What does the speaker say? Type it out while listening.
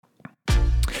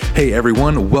Hey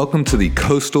everyone, welcome to the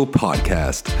Coastal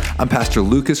Podcast. I'm Pastor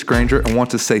Lucas Granger and want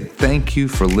to say thank you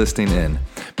for listening in.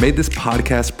 May this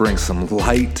podcast bring some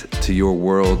light to your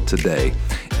world today.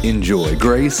 Enjoy.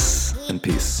 Grace and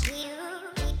peace.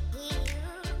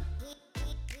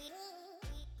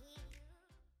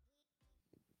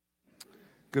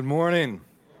 Good morning.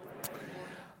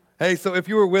 Hey, so if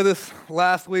you were with us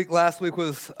last week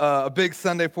was a big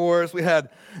Sunday for us. We had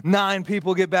 9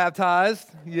 people get baptized.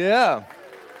 Yeah.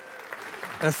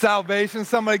 And salvation,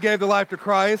 somebody gave their life to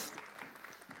Christ.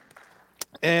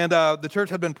 And the church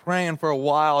had been praying for a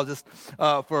while, just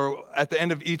for at the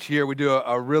end of each year, we do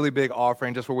a really big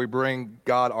offering, just where we bring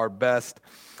God our best.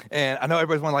 And I know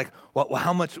everybody's wondering, like, well,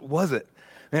 how much was it?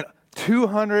 Man,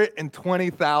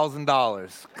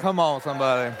 $220,000. Come on,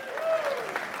 somebody.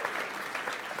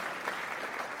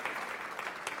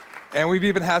 And we've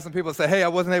even had some people say, hey, I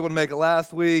wasn't able to make it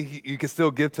last week. You can still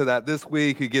give to that this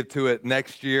week. You give to it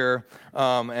next year.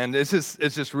 And it's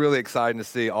just really exciting to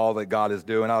see all that God is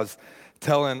doing. I was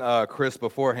telling Chris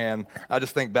beforehand, I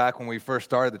just think back when we first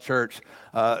started the church,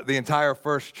 the entire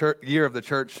first year of the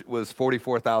church was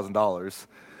 $44,000.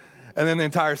 And then the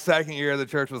entire second year of the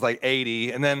church was like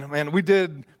 80. And then, man, we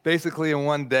did basically in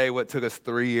one day what took us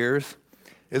 3 years.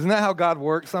 Isn't that how God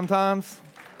works sometimes?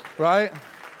 Right?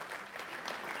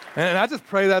 And I just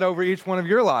pray that over each one of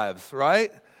your lives, right?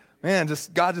 Man,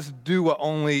 God just do what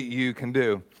only you can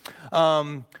do.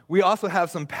 We also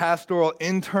have some pastoral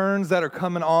interns that are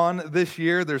coming on this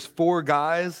year. There's 4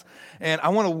 guys, and I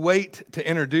want to wait to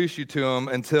introduce you to them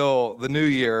until the new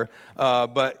year.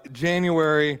 But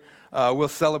January, we'll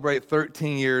celebrate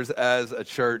 13 years as a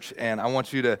church, and I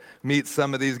want you to meet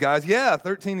some of these guys. Yeah,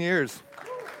 13 years.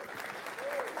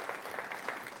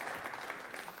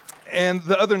 And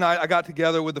the other night, I got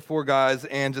together with the 4 guys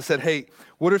and just said, hey,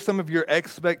 what are some of your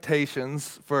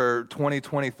expectations for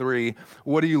 2023?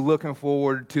 What are you looking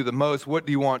forward to the most? What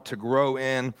do you want to grow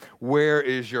in? Where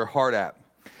is your heart at?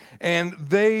 And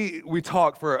we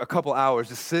talked for a couple hours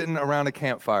just sitting around a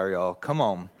campfire, y'all. Come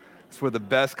on. It's where the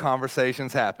best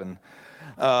conversations happen.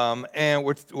 And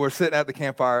we're sitting at the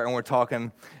campfire and we're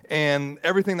talking. And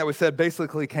everything that we said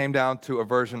basically came down to a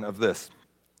version of this.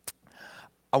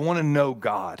 I want to know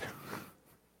God.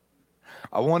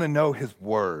 I want to know His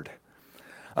Word.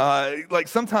 Like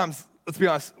sometimes, let's be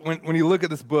honest, when you look at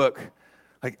this book,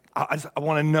 like I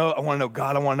want to know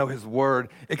God. I want to know His Word.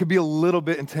 It can be a little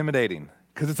bit intimidating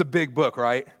because it's a big book,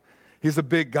 right? He's a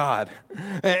big God,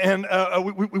 and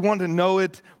we want to know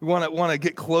it. We want to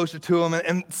get closer to Him,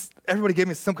 and everybody gave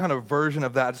me some kind of version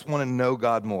of that. I just want to know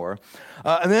God more,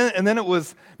 and then it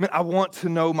was, man, I want to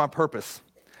know my purpose.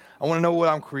 I want to know what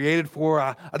I'm created for.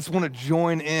 I just want to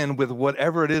join in with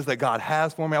whatever it is that God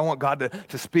has for me. I want God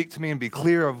to speak to me and be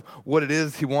clear of what it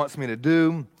is He wants me to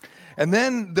do. And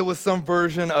then there was some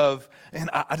version of,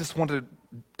 and I just wanted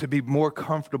to be more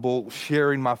comfortable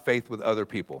sharing my faith with other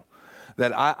people.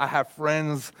 That I have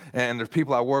friends and there's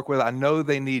people I work with. I know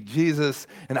they need Jesus,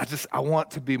 and I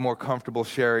want to be more comfortable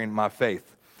sharing my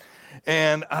faith.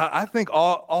 And I think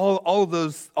all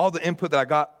the input that I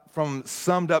got from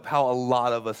summed up how a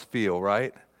lot of us feel,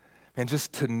 right? And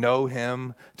just to know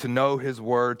Him, to know His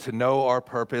Word, to know our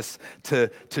purpose, to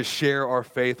share our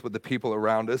faith with the people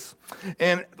around us.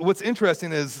 And what's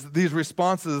interesting is these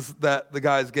responses that the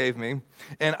guys gave me,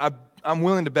 and I'm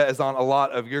willing to bet is on a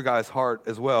lot of your guys' heart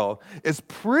as well, is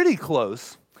pretty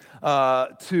close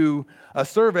to a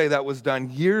survey that was done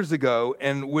years ago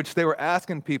in which they were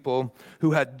asking people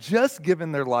who had just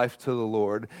given their life to the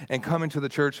Lord and coming to the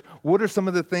church, what are some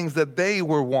of the things that they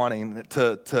were wanting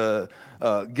to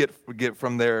get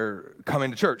from their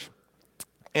coming to church?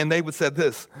 And they would say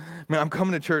this, man, I'm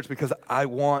coming to church because I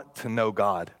want to know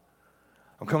God.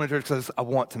 I'm coming to church because I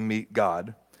want to meet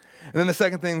God. And then the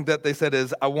second thing that they said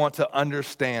is, I want to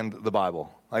understand the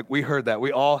Bible. Like we heard that.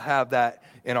 We all have that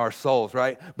in our souls,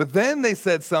 right? But then they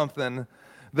said something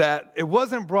that it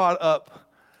wasn't brought up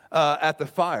at the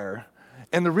fire.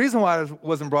 And the reason why it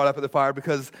wasn't brought up at the fire,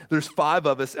 because there's 5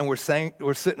 of us and we're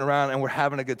sitting around and we're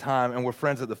having a good time and we're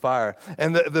friends at the fire.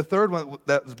 And the third one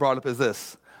that was brought up is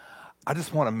this. I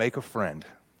just want to make a friend.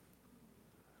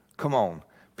 Come on.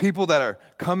 People that are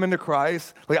coming to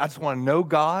Christ, like I just want to know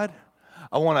God.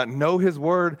 I want to know His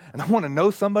Word, and I want to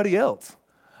know somebody else.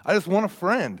 I just want a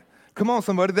friend. Come on,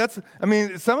 somebody.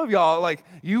 Some of y'all, like,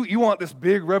 you want this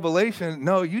big revelation.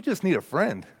 No, you just need a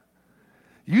friend.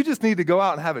 You just need to go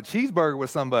out and have a cheeseburger with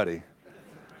somebody,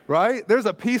 right? There's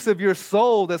a piece of your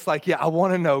soul that's like, yeah, I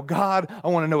want to know God. I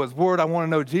want to know His Word. I want to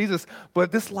know Jesus.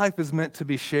 But this life is meant to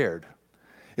be shared.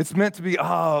 It's meant to be,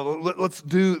 let's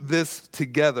do this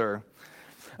together.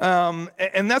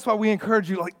 And that's why we encourage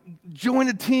you, like, join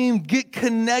a team, get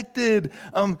connected,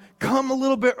 come a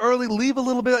little bit early, leave a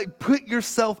little bit, like, put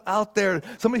yourself out there.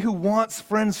 Somebody who wants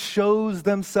friends shows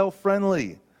themselves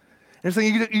friendly. And so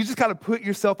you just got to put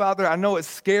yourself out there. I know it's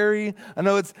scary. I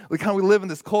know we live in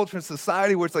this culture and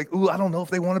society where it's like, ooh, I don't know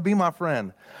if they want to be my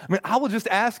friend. I mean, I will just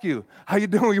ask you, how you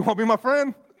doing? You want to be my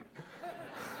friend?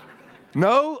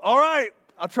 No? All right,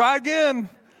 I'll try again.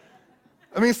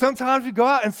 I mean, sometimes you go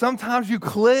out and sometimes you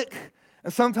click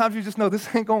and sometimes you just know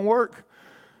this ain't going to work,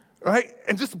 right?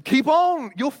 And just keep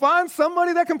on. You'll find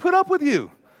somebody that can put up with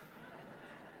you.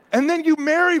 And then you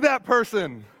marry that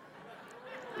person.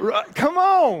 Right? Come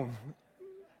on.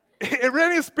 And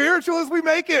really as spiritual as we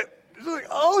make it, it's like,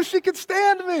 oh, she can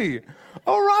stand me.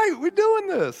 All right, we're doing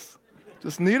this.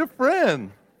 Just need a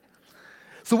friend.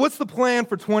 So what's the plan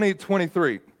for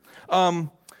 2023?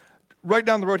 Right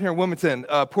down the road here in Wilmington,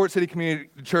 Port City Community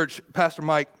Church, Pastor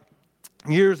Mike,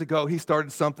 years ago, he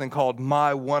started something called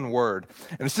My One Word.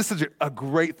 And it's just such a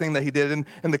great thing that he did.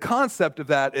 And the concept of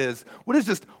that is, what is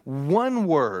just one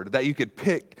word that you could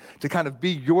pick to kind of be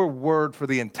your word for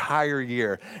the entire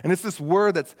year? And it's this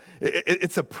word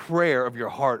it's a prayer of your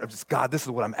heart of just, God, this is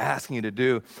what I'm asking you to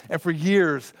do. And for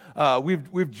years,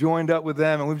 we've joined up with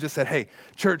them and we've just said, hey,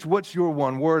 church, what's your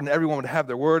one word? And everyone would have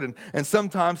their word. And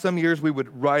sometimes, some years, we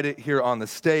would write it here on the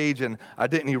stage. And I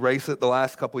didn't erase it the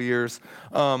last couple of years.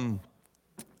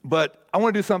 But I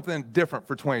want to do something different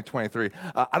for 2023.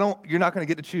 You're not going to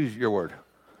get to choose your word.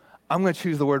 I'm going to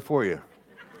choose the word for you.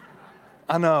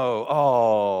 I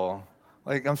know,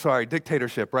 I'm sorry,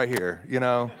 dictatorship right here, you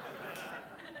know.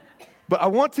 But I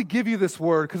want to give you this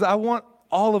word because I want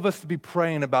all of us to be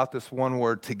praying about this one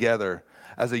word together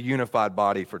as a unified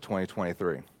body for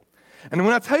 2023. And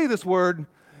when I tell you this word,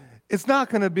 it's not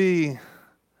going to be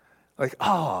like,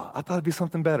 I thought it'd be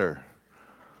something better.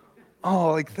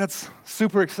 That's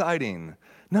super exciting.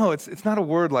 No, it's not a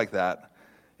word like that.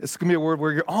 It's going to be a word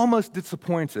where you're almost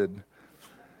disappointed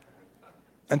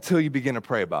until you begin to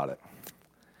pray about it.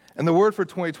 And the word for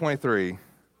 2023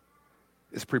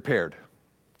 is prepared.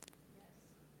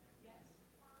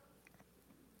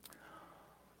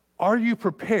 Are you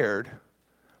prepared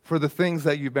for the things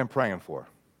that you've been praying for?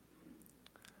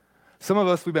 Some of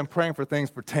us, we've been praying for things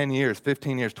for 10 years,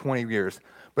 15 years, 20 years.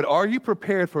 But are you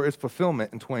prepared for its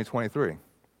fulfillment in 2023?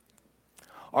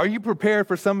 Are you prepared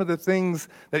for some of the things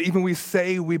that even we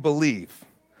say we believe?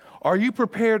 Are you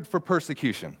prepared for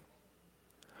persecution?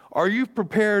 Are you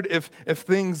prepared if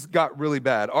things got really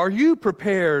bad? Are you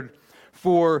prepared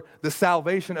for the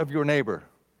salvation of your neighbor?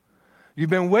 You've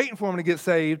been waiting for them to get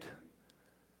saved,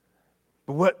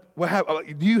 but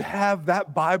do you have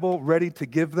that Bible ready to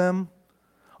give them?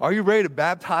 Are you ready to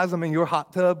baptize them in your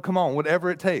hot tub? Come on,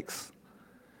 whatever it takes.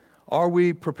 Are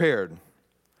we prepared?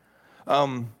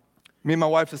 Me and my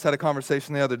wife just had a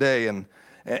conversation the other day, and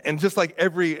just like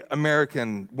every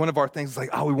American, one of our things is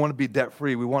like, we want to be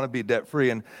debt-free. We want to be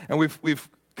debt-free. And we've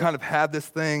kind of had this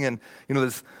thing, and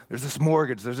there's this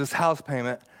mortgage, there's this house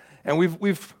payment, and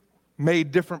we've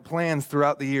made different plans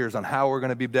throughout the years on how we're going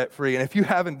to be debt-free. And if you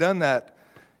haven't done that,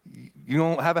 you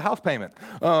don't have a house payment.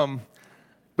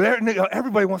 But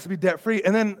everybody wants to be debt-free.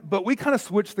 But we kind of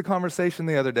switched the conversation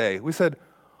the other day. We said,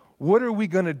 what are we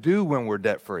going to do when we're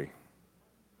debt-free?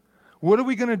 What are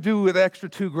we going to do with extra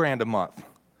 $2,000 a month?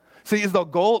 See, is the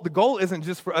goal isn't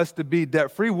just for us to be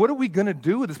debt-free. What are we going to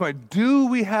do with this money? Do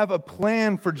we have a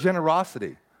plan for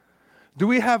generosity? Do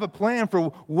we have a plan for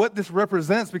what this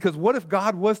represents? Because what if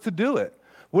God was to do it?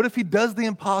 What if he does the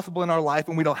impossible in our life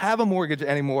and we don't have a mortgage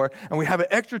anymore and we have an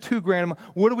extra $2,000 a month?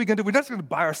 What are we going to do? We're not just going to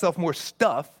buy ourselves more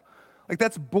stuff.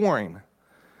 That's boring.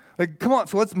 Come on,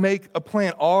 so let's make a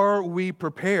plan. Are we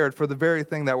prepared for the very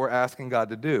thing that we're asking God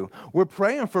to do? We're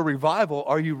praying for revival.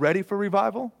 Are you ready for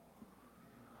revival?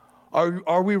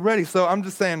 Are we ready? So I'm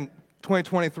just saying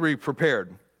 2023,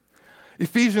 prepared.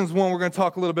 Ephesians 1, we're going to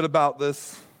talk a little bit about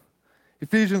this.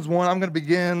 Ephesians 1, I'm going to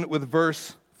begin with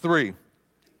verse 3.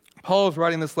 Paul is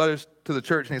writing this letter to the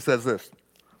church, and he says this: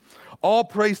 all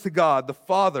praise to God, the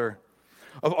Father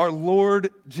of our Lord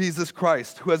Jesus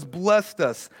Christ, who has blessed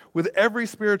us with every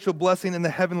spiritual blessing in the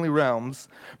heavenly realms,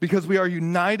 because we are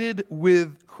united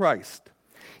with Christ.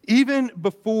 Even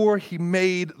before he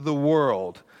made the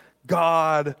world,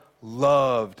 God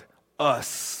loved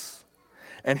us,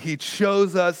 and he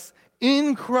chose us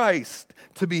in Christ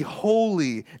to be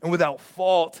holy and without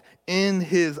fault in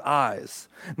his eyes.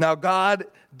 Now God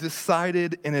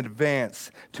decided in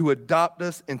advance to adopt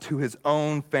us into his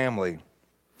own family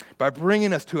by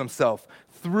bringing us to himself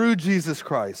through Jesus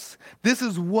Christ. This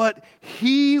is what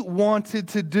he wanted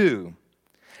to do,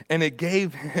 and it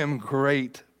gave him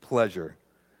great pleasure.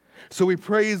 So we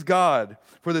praise God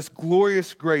for this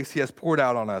glorious grace he has poured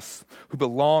out on us who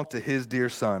belong to his dear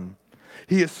Son.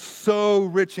 He is so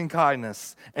rich in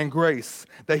kindness and grace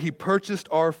that he purchased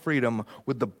our freedom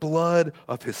with the blood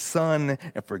of his Son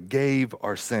and forgave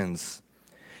our sins.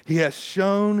 He has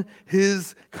shown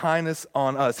his kindness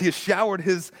on us. He has showered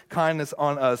his kindness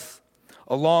on us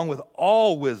along with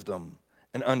all wisdom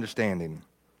and understanding.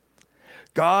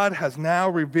 God has now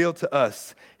revealed to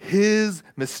us his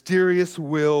mysterious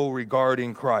will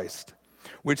regarding Christ,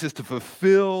 which is to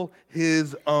fulfill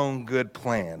his own good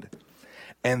plan.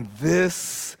 And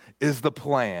this is the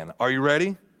plan. Are you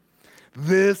ready?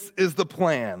 This is the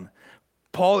plan.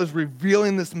 Paul is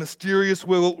revealing this mysterious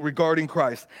will regarding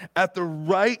Christ. At the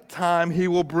right time, he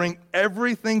will bring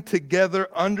everything together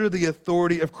under the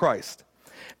authority of Christ.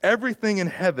 Everything in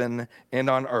heaven and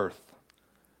on earth.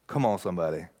 Come on,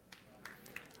 somebody.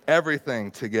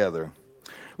 Everything together.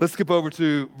 Let's skip over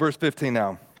to verse 15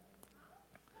 now.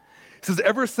 It says,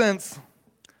 ever since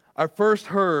I first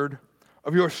heard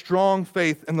of your strong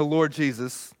faith in the Lord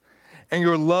Jesus and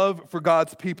your love for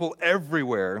God's people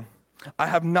everywhere, I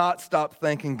have not stopped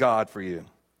thanking God for you.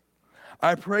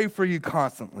 I pray for you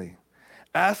constantly,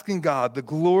 asking God, the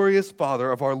glorious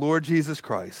Father of our Lord Jesus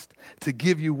Christ, to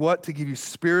give you what? To give you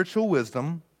spiritual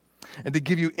wisdom and to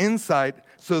give you insight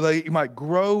so that you might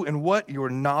grow in what? Your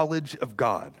knowledge of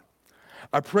God.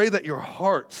 I pray that your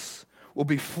hearts will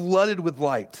be flooded with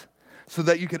light so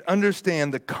that you can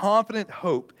understand the confident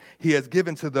hope he has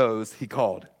given to those he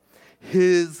called,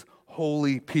 his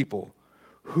holy people,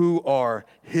 who are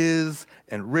his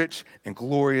and rich and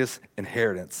glorious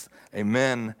inheritance.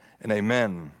 Amen and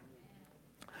amen.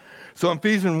 So in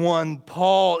Ephesians 1,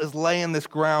 Paul is laying this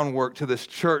groundwork to this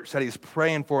church that he's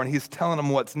praying for, and he's telling them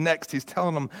what's next. He's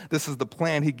telling them this is the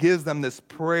plan. He gives them this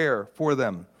prayer for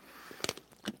them.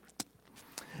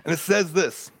 And it says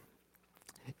this,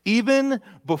 even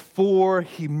before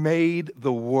he made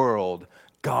the world,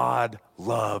 God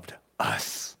loved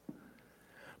us.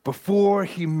 Before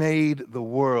he made the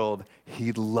world,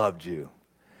 he loved you.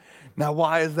 Now,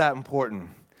 why is that important?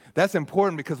 That's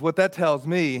important because what that tells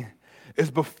me is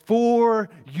before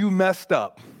you messed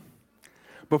up,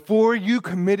 before you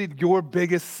committed your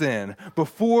biggest sin,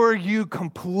 before you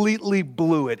completely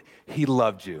blew it, he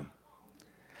loved you.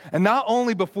 And not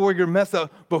only before your mess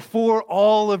up, before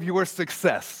all of your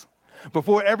success.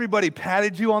 Before everybody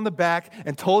patted you on the back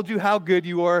and told you how good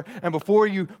you were, and before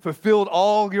you fulfilled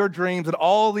all your dreams and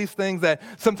all these things that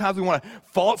sometimes we want to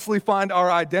falsely find our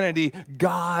identity,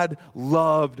 God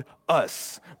loved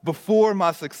us. Before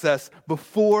my success,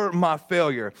 before my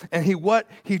failure. And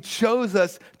He chose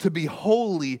us to be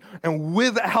holy and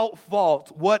without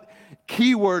fault. What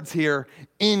keywords here?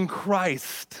 In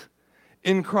Christ.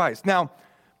 In Christ. Now,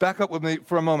 back up with me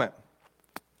for a moment.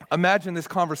 Imagine this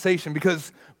conversation,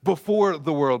 because before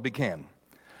the world began,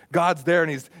 God's there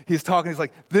and he's talking. He's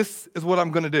like, this is what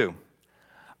I'm going to do.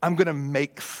 I'm going to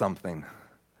make something.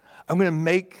 I'm going to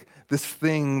make this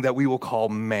thing that we will call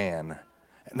man.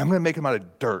 And I'm going to make him out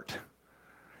of dirt.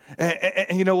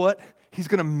 And you know what? He's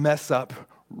going to mess up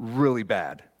really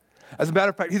bad. As a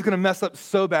matter of fact, he's going to mess up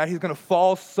so bad, he's going to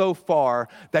fall so far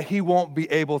that he won't be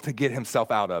able to get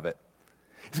himself out of it.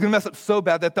 He's going to mess up so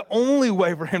bad that the only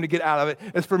way for him to get out of it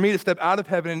is for me to step out of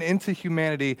heaven and into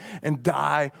humanity and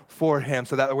die for him,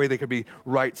 so that way they could be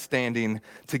right standing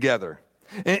together.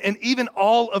 And even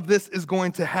all of this is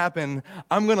going to happen.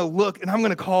 I'm going to look and I'm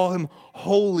going to call him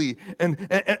holy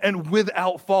and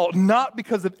without fault, not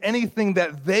because of anything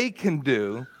that they can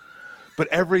do, but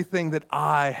everything that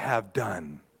I have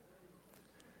done.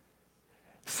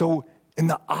 So in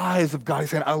the eyes of God, he's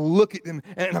saying, I look at him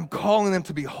and I'm calling them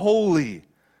to be holy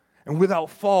and without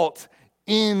fault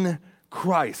in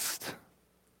Christ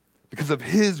because of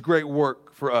his great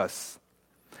work for us.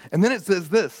 And then it says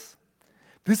this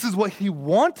is what he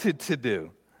wanted to do.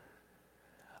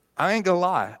 I ain't gonna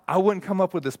lie, I wouldn't come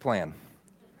up with this plan.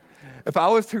 If I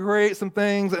was to create some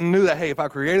things and knew that, hey, if I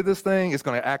created this thing, it's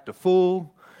gonna act a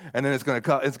fool, and then it's gonna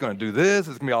do this,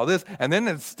 it's gonna be all this, and then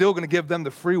it's still gonna give them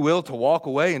the free will to walk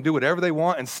away and do whatever they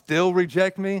want and still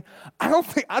reject me.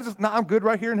 I'm good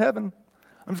right here in heaven.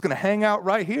 I'm just going to hang out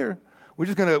right here. We're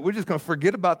just going to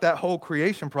forget about that whole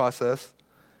creation process.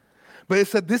 But it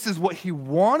said this is what he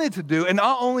wanted to do. And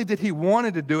not only did he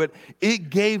wanted to do it,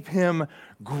 it gave him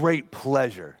great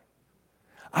pleasure.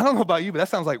 I don't know about you, but that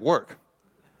sounds like work.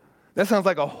 That sounds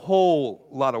like a whole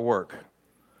lot of work.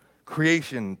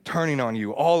 Creation turning on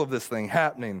you, all of this thing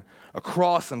happening, a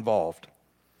cross involved.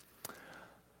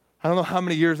 I don't know how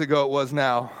many years ago it was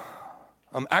now.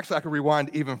 Actually, I could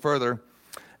rewind even further.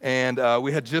 And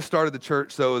we had just started the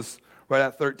church, so it was right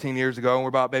at 13 years ago, and we're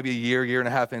about maybe a year and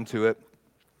a half into it.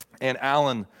 And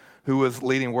Alan, who was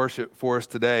leading worship for us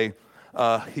today,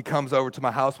 he comes over to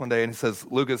my house one day and he says,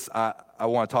 Lucas, I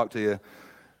want to talk to you.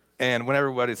 And when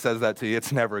everybody says that to you,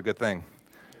 it's never a good thing.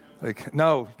 Like,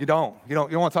 no, you don't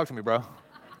want to talk to me, bro.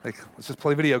 Like, let's just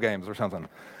play video games or something.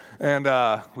 And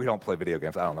we don't play video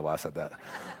games. I don't know why I said that.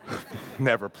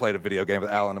 Never played a video game with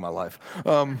Alan in my life.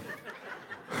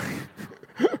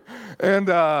 And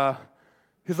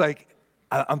he's like,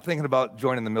 I'm thinking about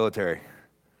joining the military.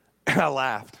 And I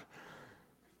laughed.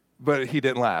 But he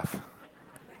didn't laugh.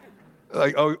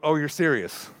 Like, oh, you're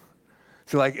serious?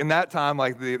 So, like, in that time,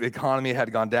 like, the economy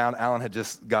had gone down. Alan had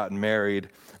just gotten married.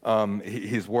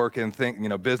 He's working.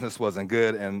 Business wasn't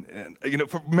good, and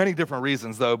for many different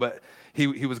reasons, though. But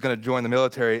he was going to join the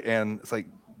military, and it's like,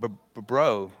 but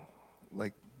bro,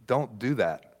 like, don't do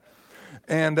that.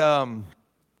 And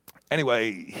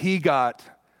anyway, he got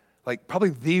like probably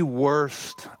the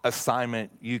worst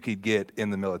assignment you could get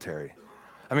in the military.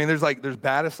 I mean, there's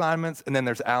bad assignments, and then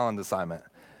there's Alan's assignment.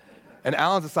 And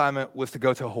Alan's assignment was to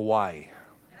go to Hawaii.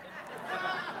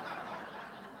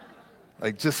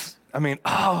 Like,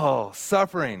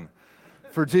 suffering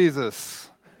for Jesus.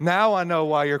 Now I know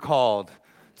why you're called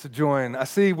to join. I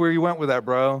see where you went with that,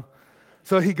 bro.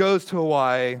 So he goes to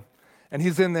Hawaii, and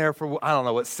he's in there for,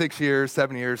 6 years,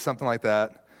 7 years, something like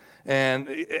that. And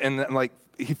like,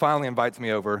 he finally invites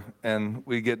me over, and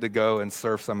we get to go and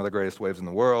surf some of the greatest waves in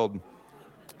the world.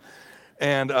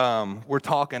 And we're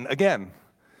talking again.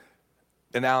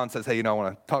 And Alan says, hey, I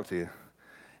want to talk to you.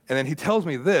 And then he tells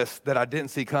me this that I didn't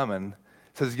see coming.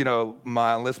 Says,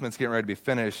 my enlistment's getting ready to be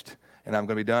finished, and I'm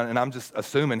going to be done. And I'm just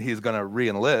assuming he's going to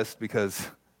re-enlist because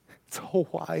it's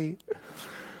Hawaii.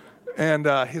 And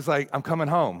he's like, I'm coming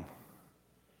home.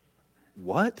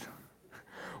 What?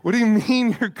 What do you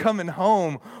mean you're coming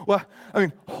home? Well,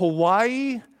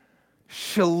 Hawaii,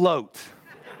 Shalot.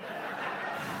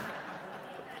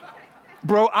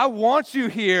 Bro, I want you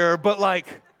here, but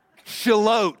like,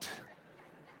 Shalot,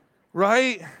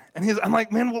 right? And I'm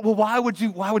like, man, well, why would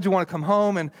you want to come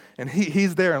home? And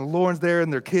he's there, and Lauren's there,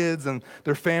 and their kids and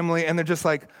their family, and they're just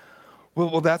like,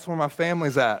 well, that's where my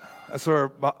family's at. That's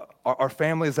where our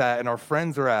family's at, and our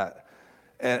friends are at.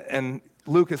 And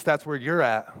Lucas, that's where you're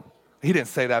at. He didn't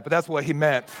say that, but that's what he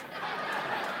meant.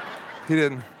 He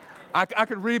didn't. I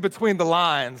could read between the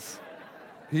lines,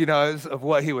 of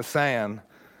what he was saying.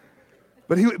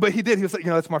 But he did. He was like,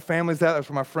 that's where my family's at. That's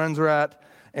where my friends are at.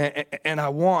 And I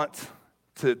want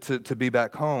to be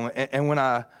back home. And when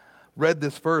I read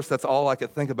this verse, that's all I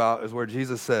could think about is where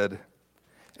Jesus said,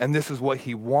 and this is what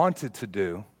he wanted to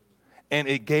do, and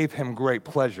it gave him great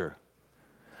pleasure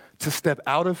to step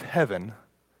out of heaven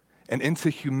and into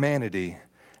humanity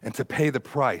and to pay the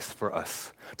price for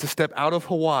us, to step out of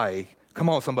Hawaii, come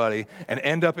on somebody, and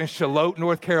end up in Charlotte,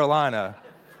 North Carolina.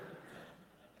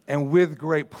 And with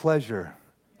great pleasure,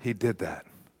 he did that.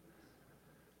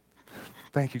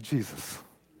 Thank you, Jesus.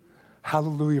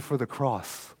 Hallelujah for the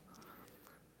cross.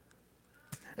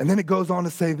 And then it goes on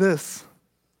to say this,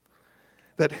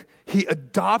 that he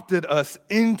adopted us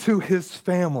into his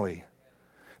family,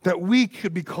 that we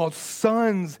could be called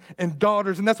sons and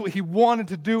daughters, and that's what he wanted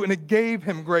to do, and it gave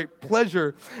him great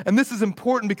pleasure. And this is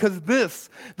important because this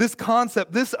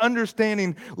concept, this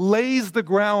understanding lays the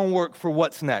groundwork for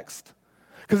what's next.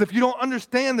 Because if you don't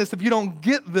understand this, if you don't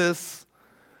get this,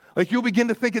 like, you'll begin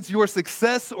to think it's your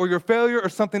success or your failure or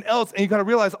something else, and you got to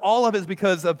realize all of it is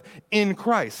because of in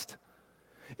Christ.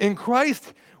 In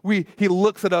Christ, he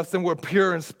looks at us and we're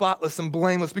pure and spotless and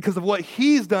blameless because of what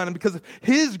he's done and because of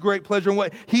his great pleasure and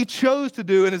what he chose to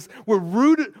do. And we're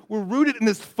rooted in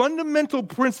this fundamental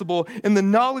principle in the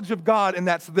knowledge of God, and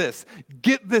that's this.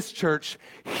 Get this, church.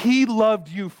 He loved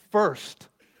you first.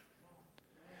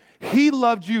 He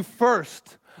loved you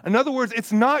first. In other words,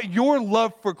 it's not your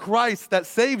love for Christ that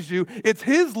saves you. It's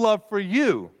his love for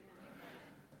you.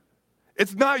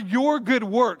 It's not your good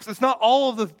works. It's not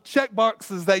all of the check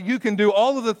boxes that you can do,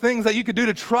 all of the things that you could do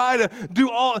to try to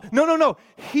do all. No.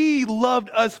 He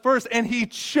loved us first, and he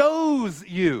chose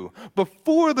you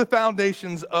before the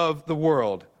foundations of the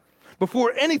world,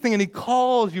 before anything, and he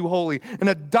calls you holy and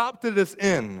adopted us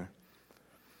in.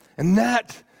 And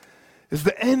that is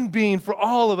the end being for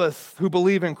all of us who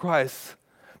believe in Christ,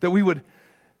 that we would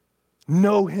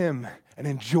know him and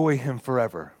enjoy him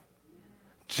forever,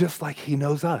 just like he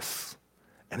knows us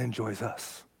and enjoys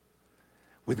us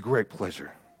with great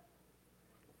pleasure.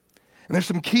 And there's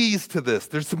some keys to this.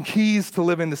 There's some keys to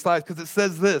living this life, because it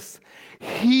says this: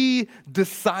 he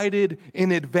decided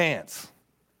in advance.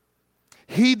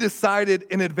 He decided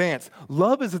in advance.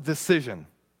 Love is a decision.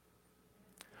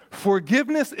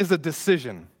 Forgiveness is a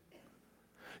decision.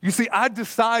 You see, I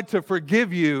decide to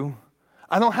forgive you.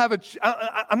 I don't have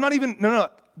I'm not even, no,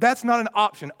 that's not an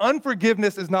option.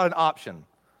 Unforgiveness is not an option.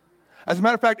 As a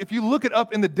matter of fact, if you look it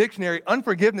up in the dictionary,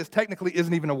 unforgiveness technically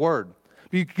isn't even a word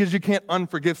because you can't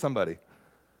unforgive somebody.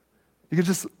 You can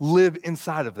just live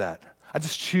inside of that. I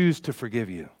just choose to forgive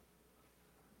you.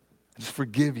 I just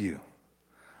forgive you.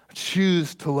 I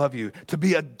choose to love you, to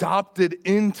be adopted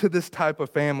into this type of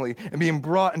family and being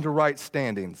brought into right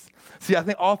standings. See, I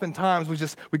think oftentimes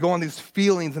we go on these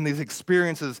feelings and these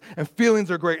experiences, and feelings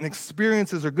are great and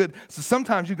experiences are good. So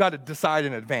sometimes you got to decide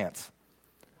in advance.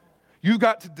 You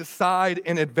got to decide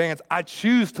in advance, I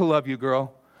choose to love you,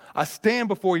 girl. I stand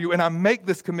before you and I make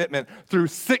this commitment through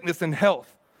sickness and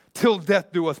health till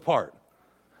death do us part.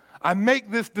 I make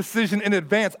this decision in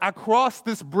advance. I cross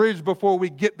this bridge before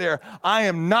we get there. I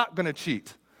am not going to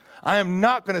cheat. I am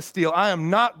not going to steal. I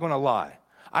am not going to lie.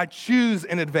 I choose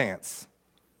in advance.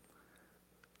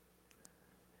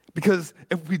 Because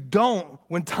if we don't,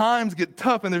 when times get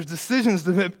tough and there's decisions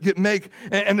to get made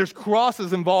and there's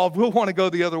crosses involved, we'll want to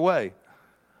go the other way.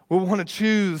 We'll want to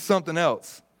choose something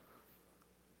else,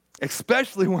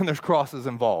 especially when there's crosses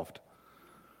involved.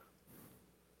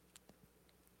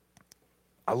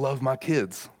 I love my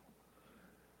kids.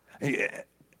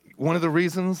 One of the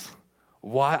reasons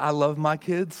why I love my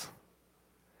kids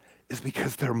is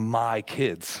because they're my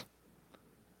kids.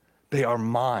 They are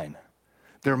mine.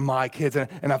 They're my kids.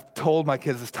 And I've told my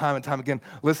kids this time and time again,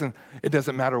 listen, it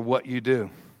doesn't matter what you do.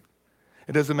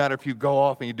 It doesn't matter if you go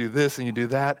off and you do this and you do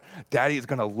that. Daddy is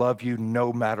going to love you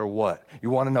no matter what. You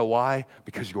want to know why?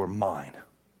 Because you're mine.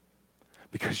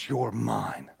 Because you're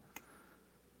mine.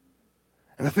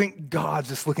 And I think God's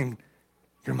just looking,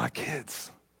 you're my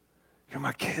kids. You're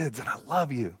my kids, and I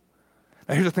love you.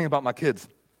 Now, here's the thing about my kids.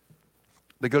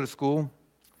 They go to school,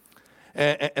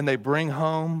 and they bring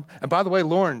home, and by the way,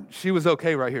 Lauren, she was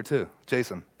okay right here too.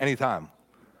 Jason, anytime.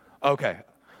 Okay.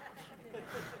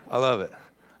 I love it.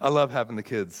 I love having the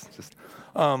kids. Just,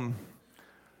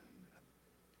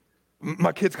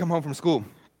 my kids come home from school,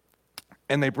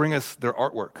 and they bring us their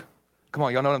artwork. Come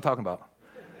on, y'all know what I'm talking about.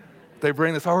 They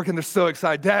bring this artwork, and they're so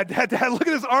excited. Dad, look at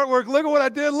this artwork. Look at what I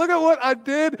did. Look at what I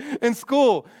did in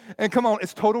school. And come on,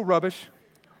 it's total rubbish.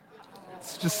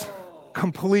 It's just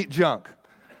complete junk,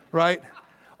 right?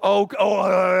 All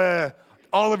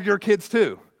of your kids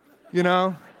too, you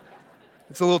know?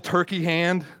 It's a little turkey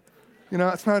hand. You know,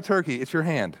 it's not a turkey, it's your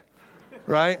hand,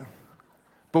 right?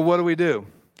 But what do?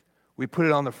 We put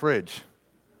it on the fridge.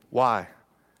 Why?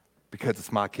 Because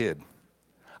it's my kid.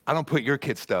 I don't put your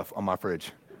kid's stuff on my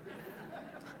fridge.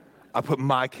 I put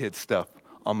my kids' stuff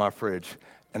on my fridge,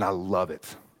 and I love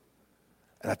it.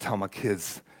 And I tell my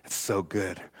kids, it's so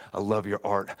good. I love your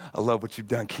art. I love what you've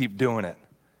done. Keep doing it.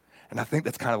 And I think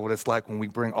that's kind of what it's like when we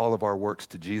bring all of our works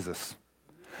to Jesus.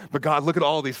 But God, look at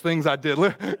all these things I did.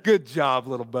 Good job,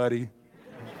 little buddy.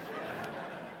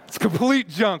 It's complete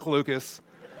junk, Lucas.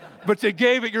 But you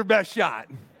gave it your best shot.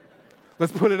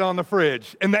 Let's put it on the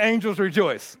fridge. And the angels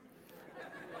rejoice.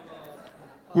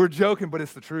 We're joking, but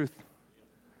it's the truth.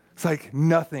 It's like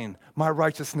nothing. My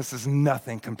righteousness is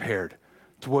nothing compared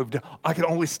to what we've done. I can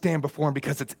only stand before him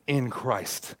because it's in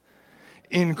Christ.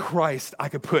 In Christ, I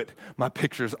could put my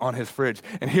pictures on his fridge.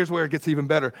 And here's where it gets even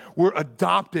better. We're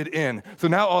adopted in. So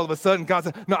now all of a sudden, God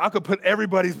said, no, I could put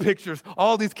everybody's pictures,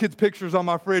 all these kids' pictures on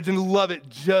my fridge and love it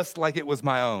just like it was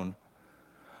my own.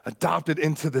 Adopted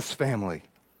into this family.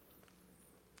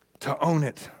 To own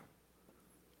it.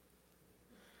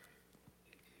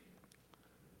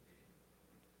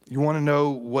 You want to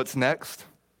know what's next?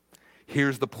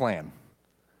 Here's the plan.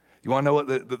 You want to know what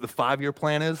the 5-year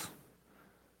plan is?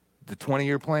 The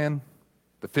 20-year plan?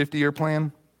 The 50-year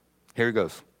plan? Here it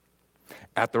goes.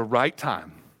 At the right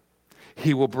time,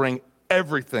 he will bring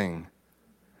everything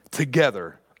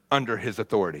together under his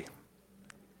authority.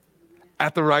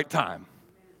 At the right time.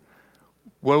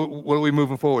 What are we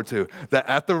moving forward to? That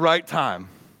at the right time,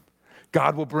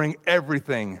 God will bring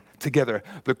everything together.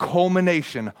 The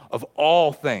culmination of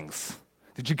all things.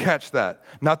 Did you catch that?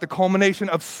 Not the culmination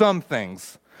of some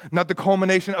things, not the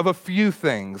culmination of a few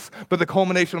things, but the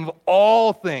culmination of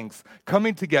all things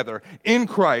coming together in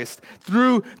Christ,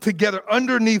 through together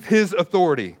underneath his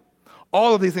authority.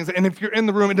 All of these things. And if you're in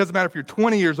the room, it doesn't matter if you're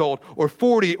 20 years old or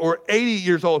 40 or 80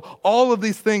 years old, all of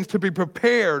these things to be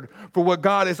prepared for what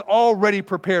God has already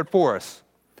prepared for us.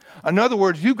 In other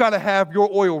words, you've got to have your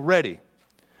oil ready.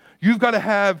 You've got to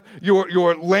have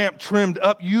your lamp trimmed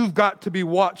up. You've got to be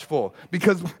watchful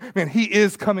because, man, he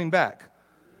is coming back.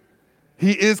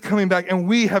 He is coming back, and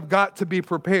we have got to be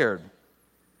prepared.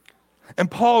 And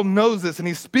Paul knows this, and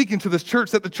he's speaking to this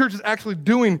church that the church is actually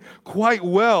doing quite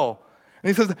well.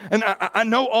 And he says, and I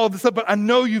know all of this stuff, but I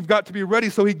know you've got to be ready.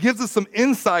 So he gives us some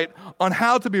insight on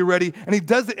how to be ready, and he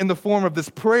does it in the form of this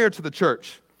prayer to the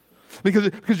church.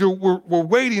 Because we're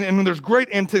waiting, and there's great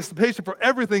anticipation for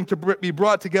everything to be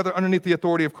brought together underneath the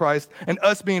authority of Christ and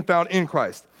us being found in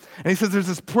Christ. And he says there's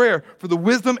this prayer for the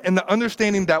wisdom and the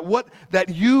understanding that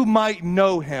you might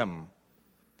know him.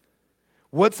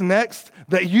 What's next?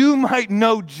 That you might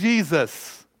know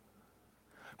Jesus.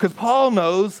 Because Paul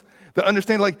knows the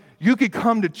understanding, like, you could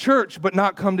come to church but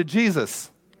not come to Jesus.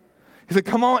 He said,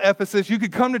 come on, Ephesus, you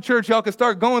could come to church, y'all could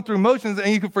start going through motions,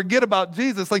 and you could forget about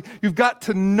Jesus. Like, you've got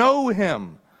to know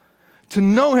him,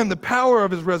 the power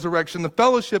of his resurrection, the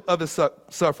fellowship of his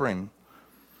suffering.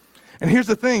 And here's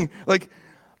the thing, like,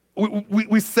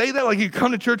 we say that, like, you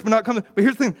come to church but not come to, but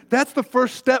here's the thing, that's the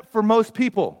first step for most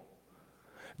people.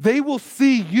 They will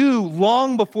see you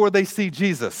long before they see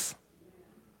Jesus.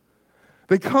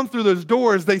 They come through those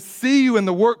doors, they see you in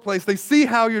the workplace, they see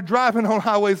how you're driving on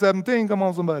Highway 17, come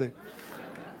on somebody.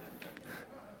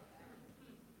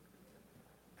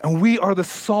 And we are the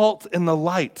salt and the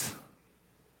light.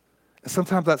 And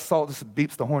sometimes that salt just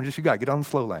beeps the horn, you gotta get on the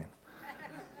slow lane.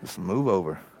 Just move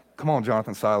over. Come on,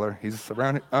 Jonathan Seiler, he's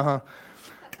around here,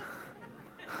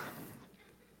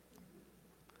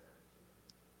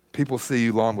 People see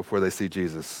you long before they see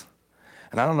Jesus.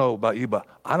 And I don't know about you, but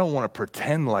I don't want to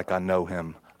pretend like I know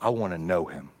him. I want to know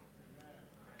him.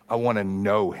 I want to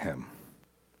know him.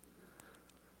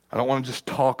 I don't want to just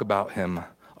talk about him.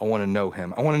 I want to know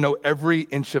him. I want to know every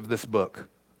inch of this book.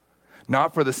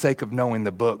 Not for the sake of knowing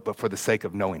the book, but for the sake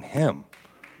of knowing him.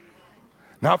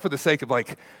 Not for the sake of,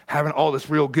 like, having all this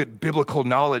real good biblical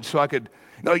knowledge so I could,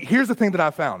 like, here's the thing that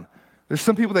I found. There's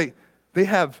some people, they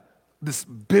have this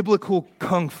biblical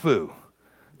kung fu.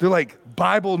 They're like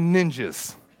Bible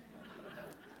ninjas,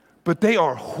 but they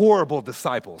are horrible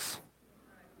disciples.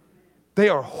 They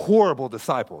are horrible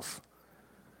disciples.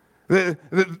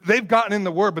 They've gotten in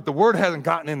the Word, but the Word hasn't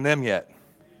gotten in them yet.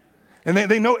 And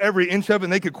they know every inch of it,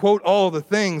 and they could quote all the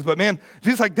things, but man,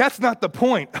 Jesus, like, that's not the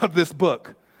point of this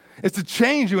book. It's to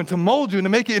change you and to mold you and to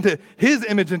make you into his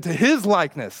image, into his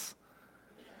likeness.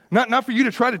 Not for you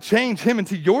to try to change him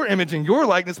into your image and your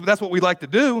likeness, but that's what we like to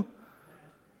do.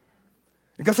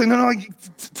 And God's saying, no, like,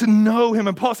 to know him.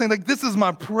 And Paul's saying, like, this is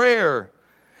my prayer.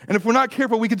 And if we're not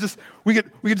careful, we could just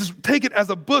take it as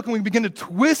a book and we begin to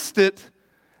twist it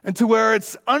into where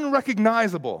it's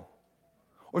unrecognizable.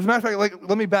 Or as a matter of fact, like,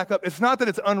 let me back up. It's not that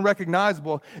it's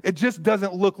unrecognizable. It just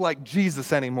doesn't look like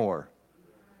Jesus anymore.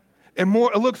 It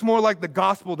looks more like the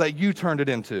gospel that you turned it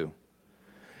into.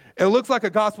 It looks like a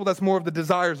gospel that's more of the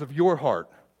desires of your heart,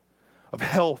 of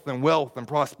health and wealth and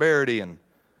prosperity, and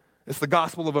it's the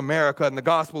gospel of America and the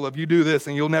gospel of you do this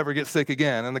and you'll never get sick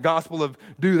again, and the gospel of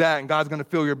do that and God's going to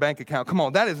fill your bank account. Come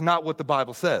on, that is not what the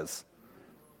Bible says.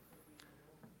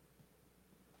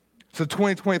 So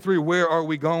 2023, where are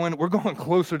we going? We're going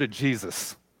closer to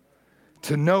Jesus,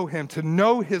 to know him, to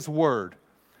know his word.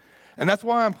 And that's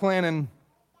why I'm planning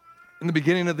in the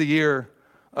beginning of the year,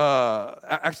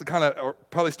 actually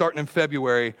probably starting in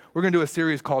February, we're going to do a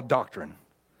series called Doctrine.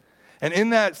 And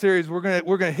in that series, we're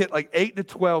gonna hit like 8 to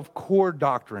 12 core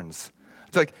doctrines.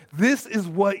 It's like, this is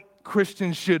what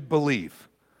Christians should believe.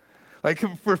 Like,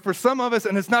 for some of us,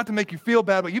 and it's not to make you feel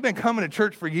bad, but you've been coming to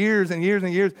church for years and years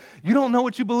and years, you don't know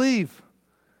what you believe.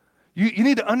 You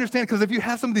need to understand, because if you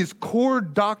have some of these core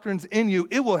doctrines in you,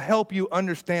 it will help you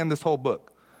understand this whole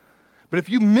book. But if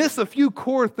you miss a few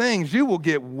core things, you will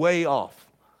get way off.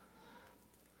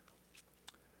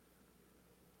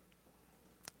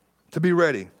 To be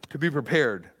ready, to be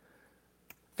prepared,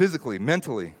 physically,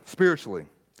 mentally, spiritually.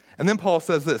 And then Paul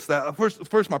says this, that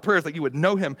first my prayer is that you would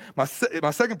know him. My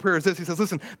second prayer is this, he says,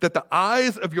 listen, that the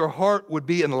eyes of your heart would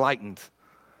be enlightened.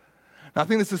 Now, I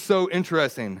think this is so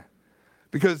interesting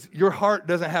because your heart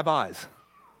doesn't have eyes.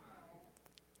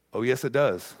 Oh, yes, it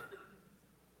does.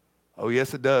 Oh,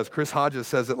 yes, it does. Chris Hodges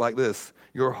says it like this,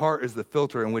 your heart is the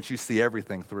filter in which you see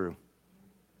everything through.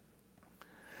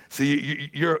 See,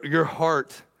 your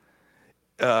heart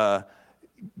is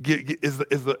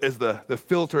the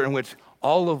filter in which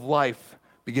all of life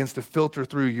begins to filter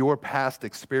through your past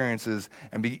experiences,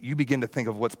 and you begin to think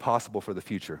of what's possible for the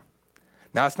future.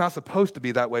 Now, it's not supposed to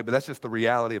be that way, but that's just the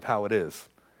reality of how it is.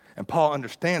 And Paul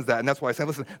understands that, and that's why I say,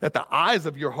 listen, that the eyes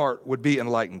of your heart would be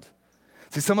enlightened.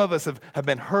 See, some of us have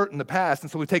been hurt in the past,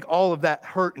 and so we take all of that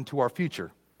hurt into our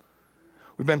future.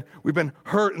 We've been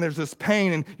hurt, and there's this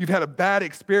pain, and you've had a bad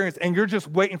experience, and you're just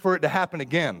waiting for it to happen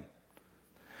again.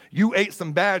 You ate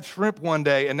some bad shrimp one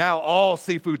day, and now all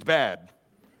seafood's bad.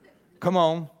 Come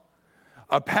on.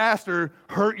 A pastor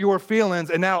hurt your feelings,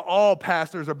 and now all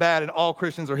pastors are bad, and all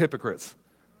Christians are hypocrites.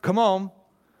 Come on.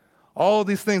 All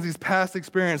these things, these past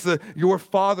experiences, your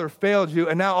father failed you,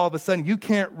 and now all of a sudden you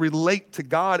can't relate to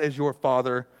God as your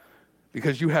father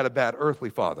because you had a bad earthly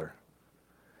father.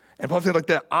 And Paul said, like,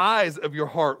 the eyes of your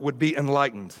heart would be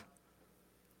enlightened.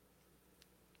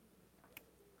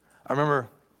 I remember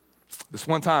this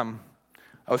one time,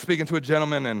 I was speaking to a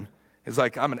gentleman, and he's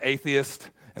like, I'm an atheist,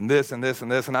 and this, and this,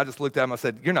 and this. And I just looked at him, I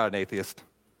said, you're not an atheist.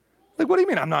 Like, what do you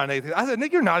mean I'm not an atheist? I said,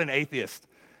 Nick, you're not an atheist.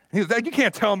 And he was like, you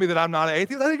can't tell me that I'm not an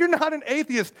atheist. I said, you're not an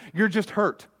atheist. You're just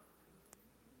hurt.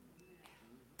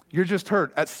 You're just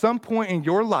hurt. At some point in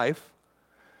your life,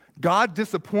 God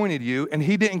disappointed you, and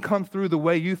he didn't come through the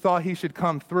way you thought he should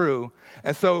come through.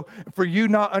 And so for you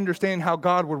not understanding how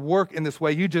God would work in this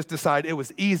way, you just decide it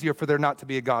was easier for there not to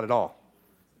be a God at all.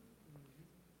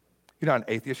 You're not an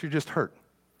atheist. You're just hurt.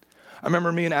 I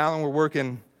remember me and Alan were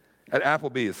working at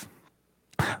Applebee's.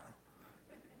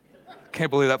 Can't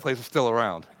believe that place is still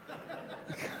around.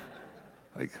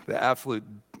 Like the absolute,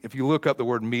 if you look up the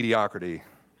word mediocrity,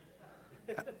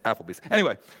 Applebee's.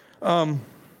 Anyway,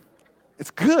 it's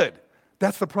good.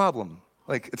 That's the problem.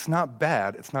 Like, it's not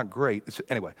bad. It's not great.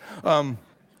 Anyway,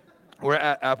 we're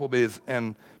at Applebee's,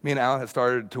 and me and Alan had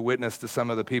started to witness to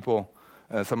some of the people,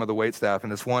 some of the wait staff,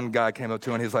 and this one guy came up to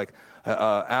him, and he's like,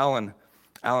 Alan,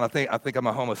 I think I'm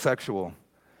a homosexual.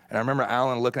 And I remember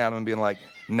Alan looking at him and being like,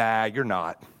 nah, you're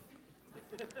not.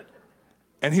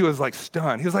 And he was like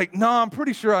stunned. He was like, no, I'm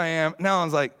pretty sure I am. And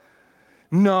Alan's like,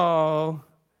 no,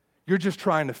 you're just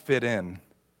trying to fit in.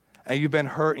 And you've been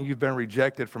hurt and you've been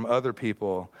rejected from other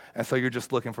people. And so you're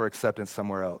just looking for acceptance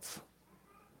somewhere else.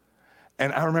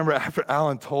 And I remember after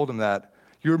Alan told him that,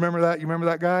 you remember that? You remember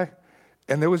that guy?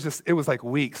 And it was like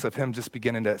weeks of him just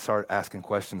beginning to start asking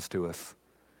questions to us.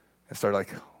 And started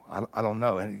like, I don't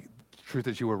know. And the truth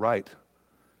is, you were right.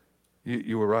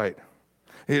 You were right.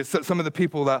 Some of the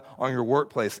people that on your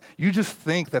workplace, you just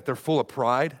think that they're full of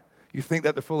pride. You think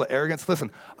that they're full of arrogance. Listen,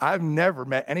 I've never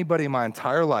met anybody in my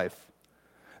entire life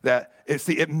that,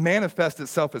 it manifests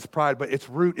itself as pride, but its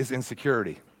root is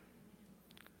insecurity.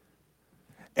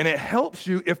 And it helps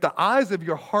you if the eyes of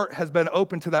your heart has been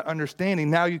open to that understanding,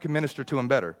 now you can minister to them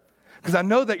better. Because I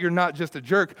know that you're not just a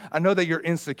jerk. I know that you're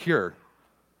insecure.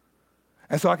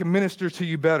 And so I can minister to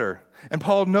you better. And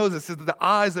Paul knows this, that the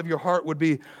eyes of your heart would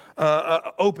be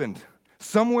opened.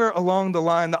 Somewhere along the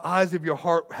line, the eyes of your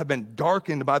heart have been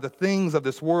darkened by the things of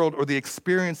this world or the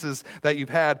experiences that you've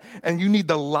had, and you need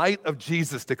the light of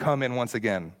Jesus to come in once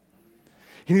again.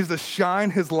 He needs to shine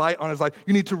his light on his life.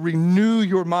 You need to renew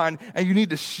your mind, and you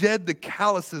need to shed the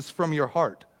calluses from your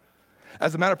heart.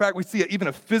 As a matter of fact, we see even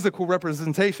a physical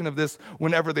representation of this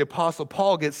whenever the Apostle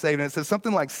Paul gets saved, and it says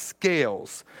something like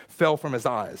scales fell from his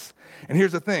eyes. And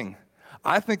here's the thing.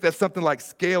 I think that something like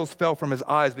scales fell from his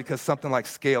eyes because something like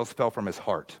scales fell from his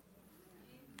heart.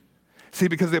 See,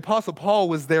 because the Apostle Paul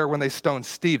was there when they stoned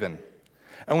Stephen.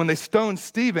 And when they stoned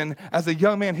Stephen, as a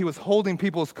young man, he was holding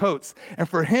people's coats. And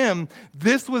for him,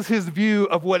 this was his view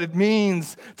of what it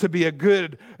means to be a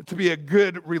good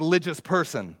religious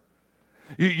person.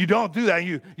 You don't do that.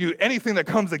 You anything that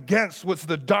comes against what's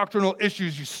the doctrinal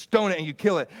issues, you stone it and you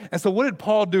kill it. And so what did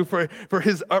Paul do for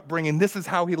his upbringing? This is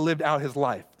how he lived out his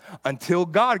life until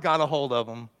God got a hold of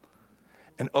him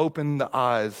and opened the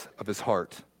eyes of his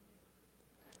heart.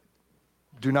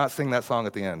 Do not sing that song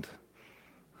at the end.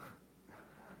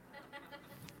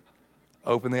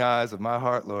 Open the eyes of my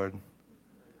heart, Lord.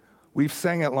 We've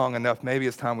sang it long enough. Maybe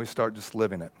it's time we start just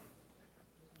living it.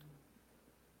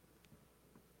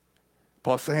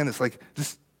 Paul's saying this, like,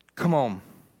 just come on.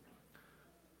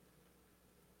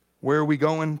 Where are we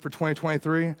going for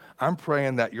 2023? I'm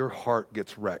praying that your heart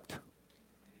gets wrecked.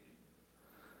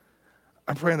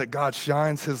 I'm praying that God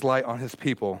shines his light on his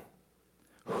people,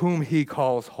 whom he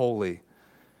calls holy,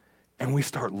 and we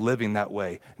start living that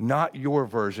way. Not your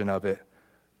version of it,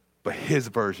 but his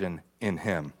version in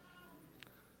him.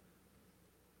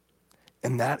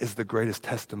 And that is the greatest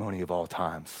testimony of all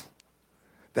times.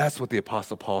 That's what the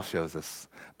Apostle Paul shows us,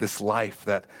 this life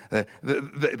that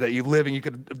you live, and you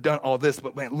could have done all this,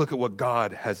 but man, look at what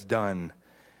God has done.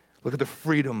 Look at the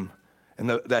freedom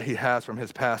that he has from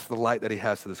his past, the light that he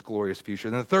has to this glorious future.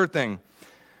 And the third thing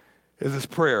is this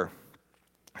prayer.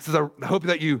 It says, I hope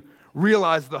that you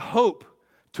realize the hope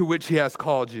to which he has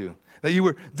called you, that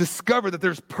you discover that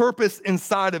there's purpose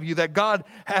inside of you, that God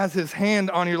has his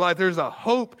hand on your life. There's a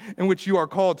hope in which you are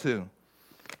called to.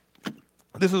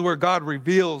 This is where God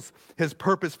reveals his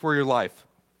purpose for your life.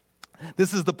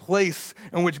 This is the place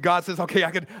in which God says, okay,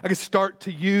 I could start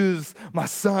to use my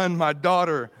son, my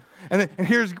daughter. And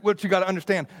here's what you got to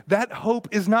understand. That hope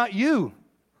is not you.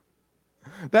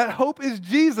 That hope is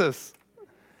Jesus.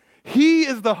 He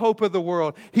is the hope of the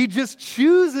world. He just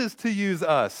chooses to use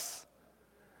us.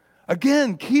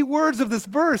 Again, key words of this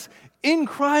verse, in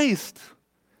Christ.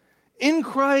 In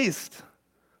Christ.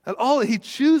 That all that he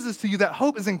chooses to you, that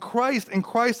hope is in Christ and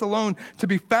Christ alone, to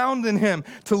be found in him,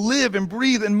 to live and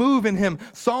breathe and move in him.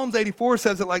 Psalms 84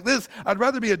 says it like this: I'd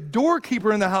rather be a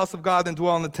doorkeeper in the house of God than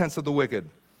dwell in the tents of the wicked.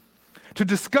 To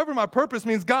discover my purpose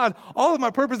means, God, all of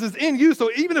my purpose is in you, so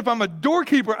even if I'm a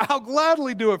doorkeeper, I'll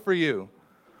gladly do it for you.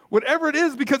 Whatever it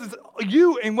is, because it's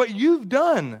you and what you've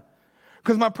done.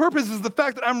 Because my purpose is the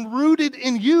fact that I'm rooted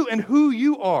in you and who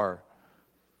you are.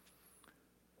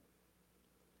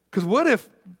 Because what if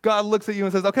God looks at you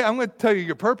and says, okay, I'm going to tell you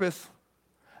your purpose.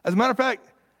 As a matter of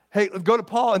fact, hey, let's go to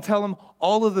Paul and tell him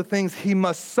all of the things he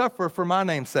must suffer for my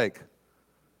name's sake.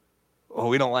 Oh,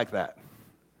 we don't like that.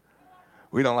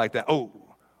 We don't like that. Oh,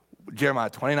 Jeremiah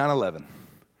 29:11.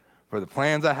 For the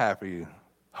plans I have for you,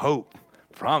 hope,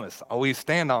 promise, always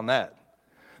stand on that.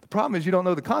 The problem is you don't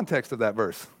know the context of that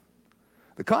verse.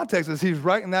 The context is he's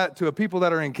writing that to a people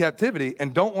that are in captivity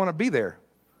and don't want to be there.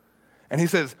 And he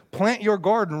says, plant your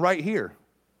garden right here.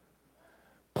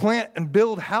 Plant and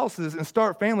build houses and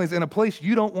start families in a place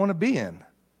you don't want to be in.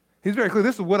 He's very clear.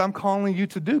 This is what I'm calling you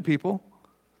to do, people.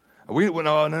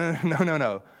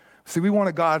 No. See, we want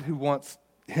a God who wants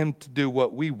him to do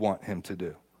what we want him to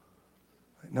do.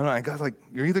 No, and God's like,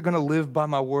 you're either going to live by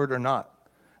my word or not.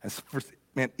 And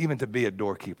man, even to be a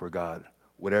doorkeeper, God,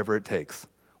 whatever it takes,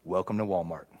 welcome to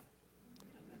Walmart.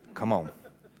 Come on.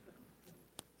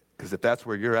 Because if that's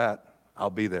where you're at, I'll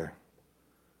be there.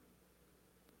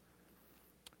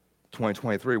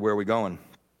 2023, where are we going?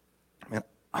 Man,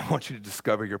 I want you to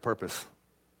discover your purpose.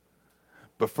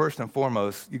 But first and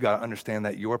foremost, you got to understand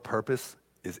that your purpose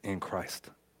is in Christ.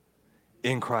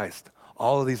 In Christ.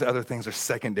 All of these other things are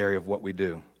secondary of what we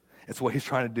do. It's what he's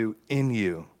trying to do in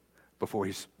you before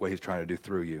what he's trying to do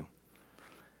through you.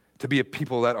 To be a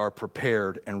people that are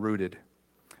prepared and rooted,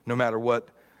 no matter what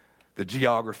the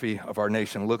geography of our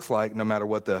nation looks like, no matter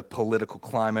what the political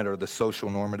climate or the social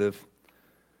normative,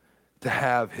 to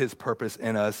have his purpose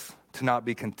in us, to not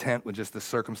be content with just the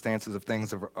circumstances of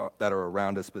things that are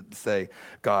around us, but to say,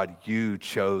 God, you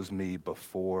chose me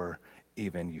before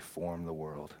even you formed the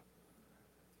world.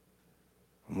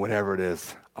 And whatever it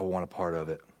is, I want a part of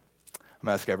it. I'm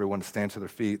going to ask everyone to stand to their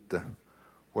feet. The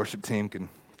worship team can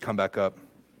come back up.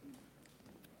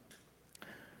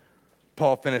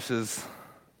 Paul finishes,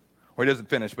 or he doesn't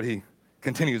finish, but he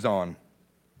continues on. And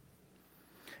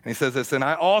he says this, and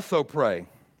I also pray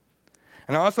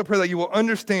that you will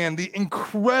understand the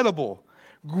incredible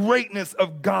greatness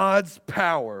of God's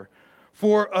power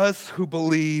for us who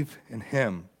believe in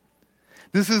him.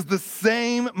 This is the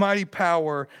same mighty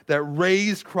power that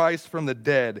raised Christ from the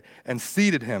dead and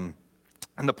seated him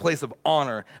in the place of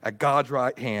honor at God's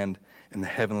right hand in the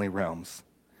heavenly realms.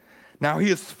 Now he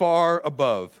is far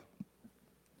above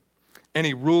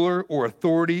any ruler or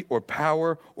authority or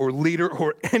power or leader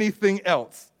or anything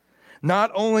else,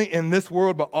 not only in this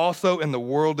world, but also in the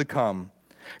world to come.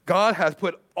 God has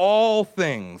put all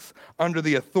things under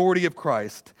the authority of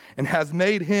Christ and has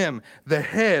made him the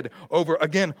head over,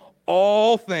 again,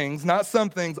 all things, not some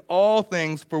things, all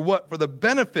things, for what? For the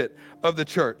benefit of the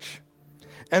church.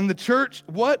 And the church,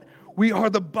 what? We are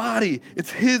the body. It's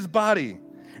his body.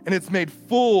 And it's made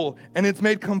full and it's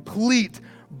made complete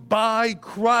by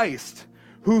Christ,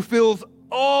 who fills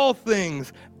all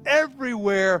things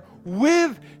everywhere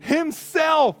with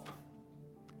himself.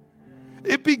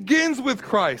 It begins with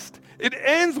Christ. It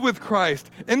ends with Christ.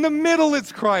 In the middle,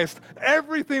 it's Christ.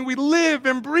 Everything we live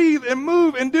and breathe and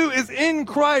move and do is in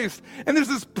Christ. And there's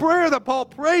this prayer that Paul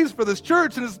prays for this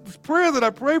church, and it's this prayer that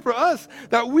I pray for us,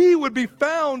 that we would be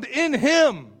found in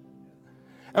him.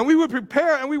 And we would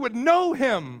prepare and we would know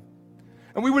him.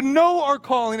 And we would know our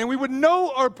calling and we would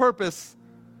know our purpose.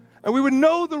 And we would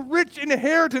know the rich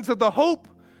inheritance of the hope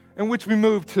in which we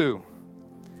move to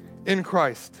in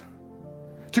Christ.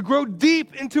 To grow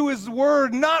deep into his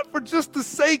word, not for just the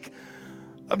sake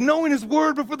of knowing his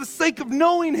word, but for the sake of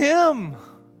knowing him.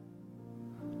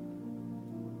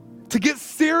 To get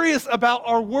serious about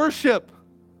our worship.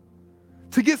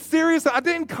 To get serious. I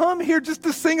didn't come here just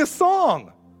to sing a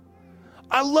song.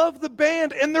 I love the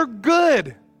band and they're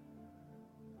good.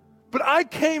 But I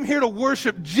came here to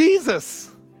worship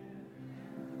Jesus.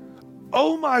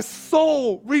 Oh, my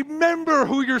soul, remember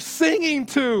who you're singing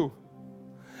to.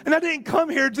 And I didn't come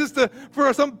here just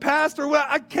for some pastor.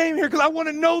 I came here because I want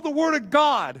to know the Word of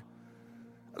God.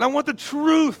 And I want the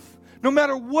truth, no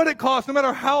matter what it costs, no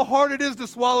matter how hard it is to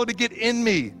swallow, to get in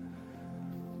me.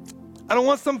 I don't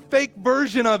want some fake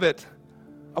version of it.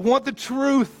 I want the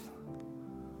truth.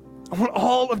 I want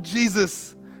all of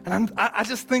Jesus. And I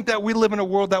just think that we live in a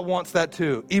world that wants that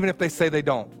too, even if they say they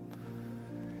don't.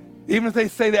 Even if they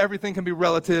say that everything can be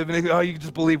relative and you can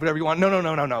just believe whatever you want.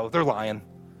 No. They're lying.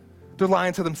 They're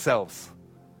lying to themselves.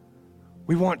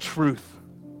 We want truth.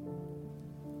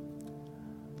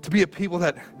 To be a people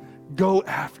that go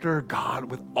after God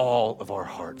with all of our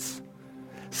hearts.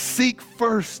 Seek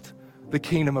first the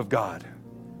kingdom of God.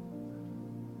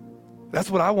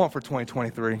 That's what I want for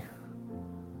 2023.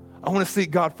 I want to seek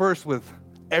God first with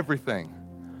everything.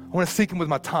 I want to seek him with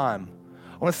my time.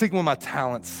 I want to seek him with my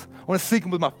talents. I want to seek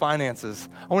him with my finances.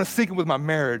 I want to seek him with my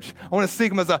marriage. I want to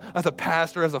seek him as a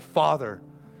pastor, as a father.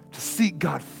 To seek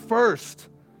God first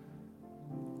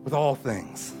with all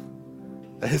things.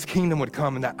 That his kingdom would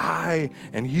come and that I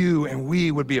and you and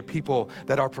we would be a people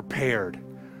that are prepared.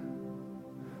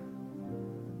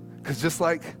 Because just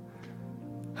like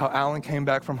how Alan came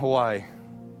back from Hawaii,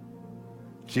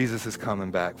 Jesus is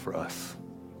coming back for us.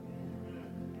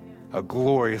 A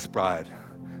glorious bride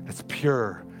that's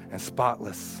pure and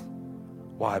spotless.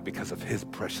 Why? Because of his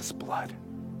precious blood.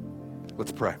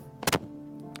 Let's pray.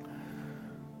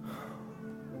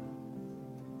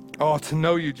 Oh, to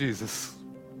know you, Jesus.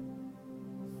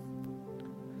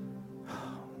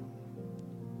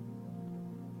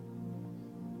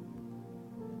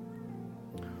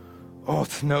 Oh,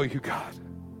 to know you, God.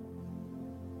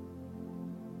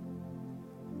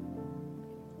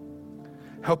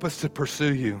 Help us to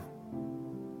pursue you.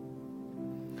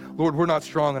 Lord, we're not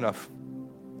strong enough.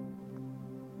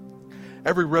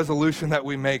 Every resolution that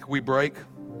we make, we break.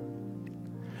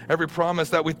 Every promise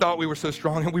that we thought we were so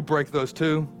strong in, we break those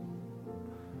too.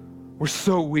 We're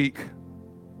so weak.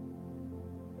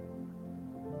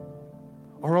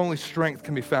 Our only strength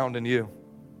can be found in you.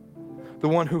 The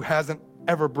one who hasn't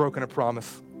ever broken a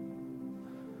promise.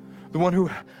 The one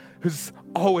who's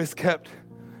always kept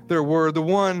their word. The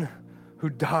one who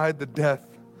died the death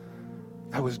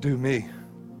that was due me.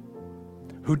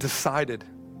 Who decided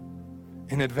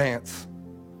in advance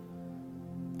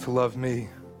to love me,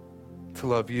 to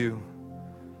love you.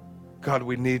 God,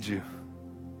 we need you.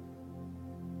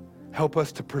 Help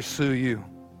us to pursue you.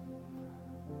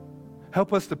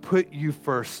 Help us to put you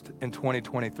first in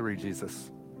 2023, Jesus.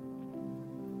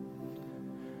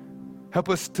 Help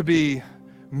us to be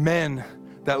men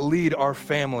that lead our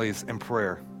families in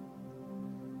prayer.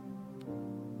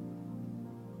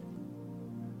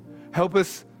 Help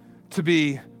us to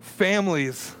be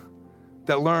families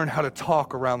that learn how to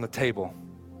talk around the table,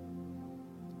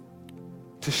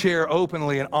 to share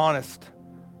openly and honest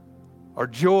our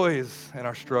joys and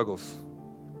our struggles.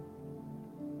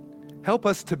 Help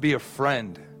us to be a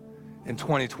friend in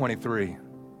 2023.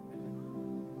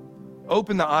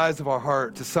 Open the eyes of our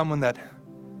heart to someone that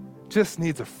just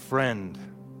needs a friend.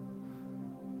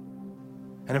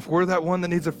 And if we're that one that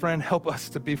needs a friend, help us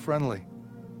to be friendly.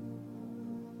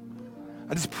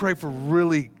 I just pray for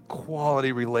really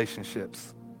quality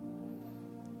relationships.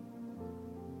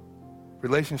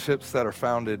 Relationships that are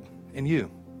founded in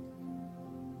you.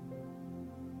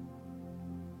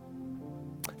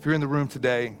 If you're in the room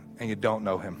today and you don't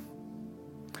know him,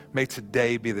 may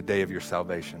today be the day of your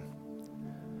salvation.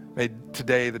 May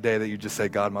today the day that you just say,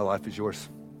 God, my life is yours.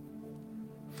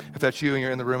 If that's you and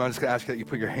you're in the room, I'm just going to ask you that you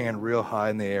put your hand real high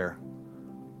in the air.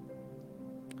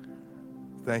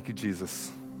 Thank you, Jesus.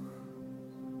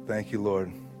 Thank you,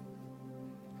 Lord.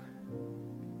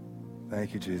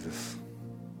 Thank you, Jesus.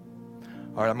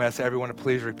 All right, I'm going to ask everyone to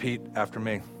please repeat after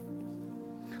me.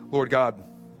 Lord God,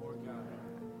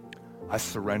 I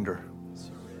surrender.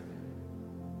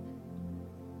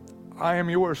 I am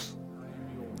yours.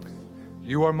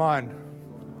 You are mine.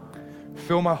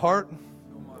 Fill my heart.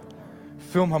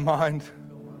 Fill my mind.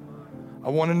 I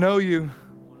want to know you.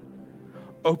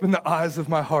 Open the eyes of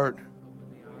my heart.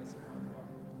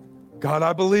 God,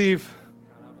 I believe.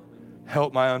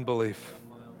 Help my unbelief.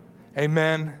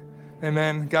 Amen.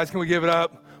 Amen. Guys, can we give it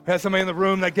up? We had somebody in the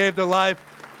room that gave their life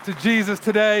to Jesus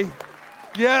today.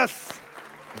 Yes.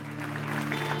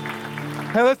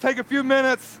 Hey, let's take a few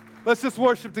minutes. Let's just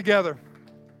worship together.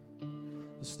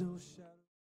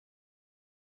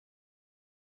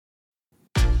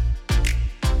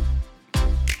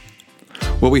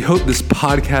 Well, we hope this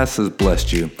podcast has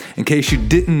blessed you. In case you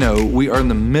didn't know, we are in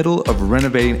the middle of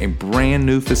renovating a brand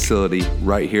new facility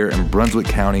right here in Brunswick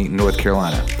County, North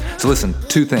Carolina. So listen,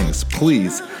 two things.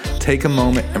 Please take a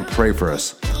moment and pray for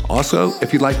us. Also,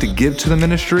 if you'd like to give to the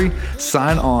ministry,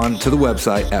 sign on to the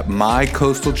website at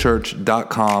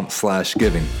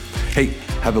mycoastalchurch.com/giving. Hey,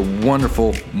 have a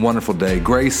wonderful, wonderful day.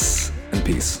 Grace and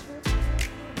peace.